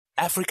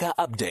Africa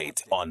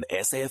Update on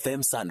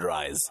SAFM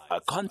Sunrise, a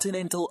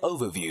continental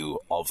overview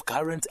of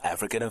current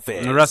African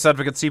affairs. Russ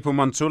Advocate Sipho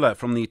Mantula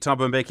from the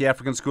Thabo Mbeki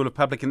African School of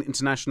Public and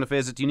International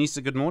Affairs at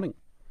UNISA. Good morning.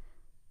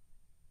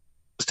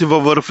 Steve,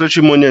 very fresh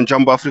morning and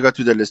Jumbo Africa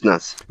to the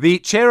listeners. The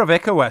chair of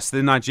ECOWAS,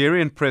 the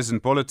Nigerian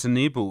President Bola,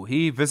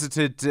 he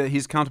visited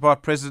his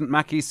counterpart President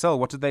Macky Sall.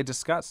 What did they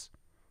discuss?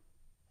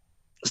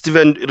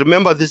 Stephen,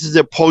 remember this is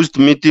a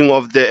post-meeting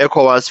of the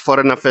ECOWAS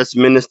Foreign Affairs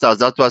Ministers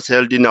that was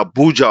held in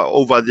Abuja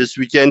over this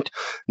weekend.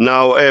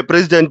 Now,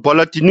 President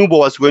Bola Tinubu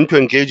was going to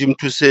engage him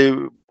to say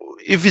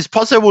if it's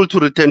possible to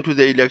return to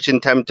the election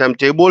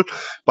timetable,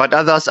 but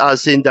others are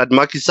saying that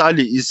Macky Sall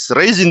is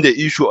raising the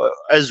issue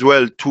as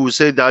well to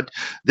say that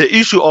the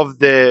issue of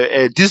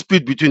the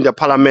dispute between the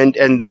parliament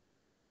and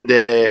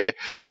the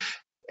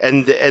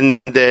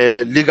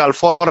legal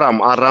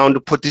forum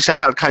around potential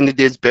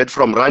candidates banned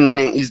from running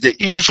is the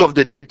issue of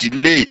the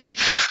delay.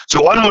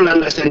 So one will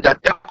understand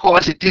that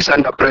ECOWAS, it is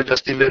under pressure,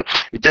 Stephen.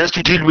 It has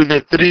to deal with the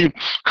three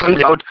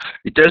countries out.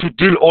 It has to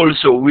deal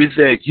also with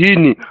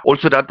Guinea,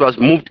 also that was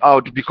moved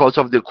out because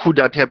of the coup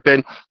that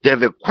happened. They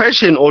have a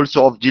question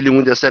also of dealing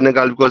with the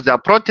Senegal because there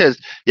are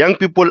protests. Young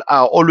people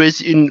are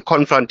always in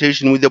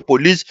confrontation with the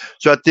police.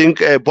 So I think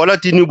Bola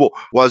Tinubu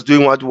was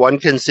doing what one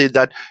can say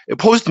that a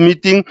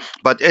post-meeting,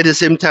 but at the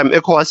same time,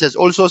 ECOWAS has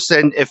also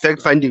sent a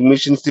fact-finding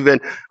mission, Stephen,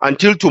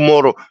 until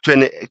tomorrow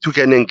to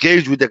can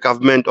engage with the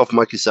government of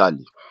Macky Sall.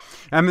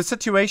 And the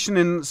situation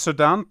in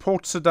Sudan,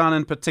 Port Sudan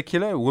in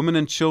particular, women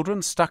and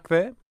children stuck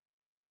there?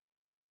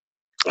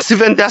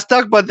 Stephen, they're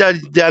stuck, but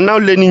they are now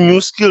learning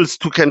new skills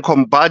to can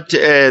combat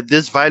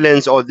this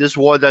violence or this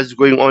war that's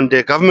going on.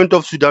 The government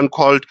of Sudan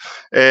called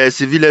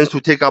civilians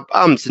to take up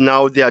arms.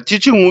 Now they are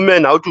teaching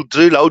women how to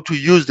drill, how to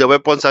use the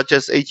weapons such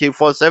as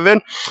AK-47,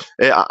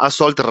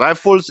 assault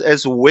rifles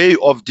as a way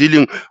of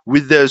dealing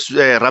with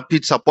the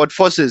rapid support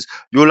forces.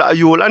 You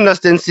will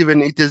understand,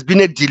 Stephen, it has been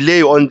a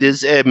delay on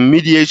this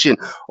mediation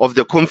of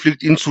the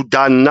conflict in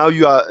Sudan. Now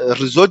you are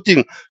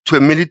resorting to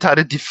a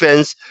military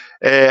defense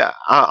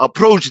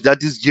approach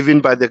that is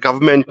given by the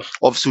government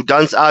of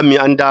Sudan's army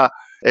under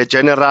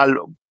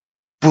General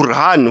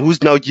Burhan,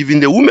 who's now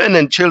giving the women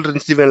and children,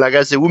 Stephen, like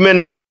I say,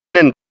 women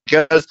and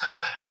girls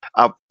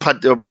are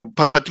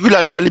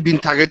particularly being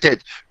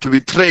targeted to be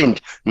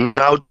trained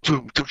now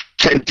to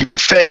can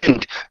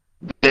defend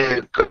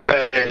the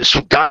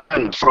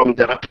Sudan from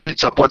the rapid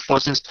support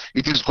forces.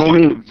 It is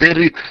going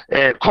very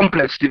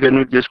complex, even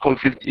with this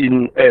conflict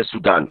in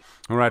Sudan.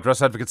 All right,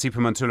 Russ Advocate Sipho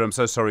Mantula, I'm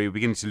so sorry we're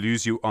beginning to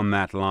lose you on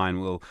that line.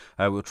 We'll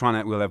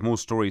have more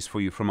stories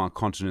for you from our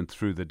continent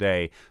through the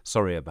day.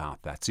 Sorry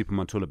about that. Sipho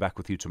Mantula back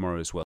with you tomorrow as well.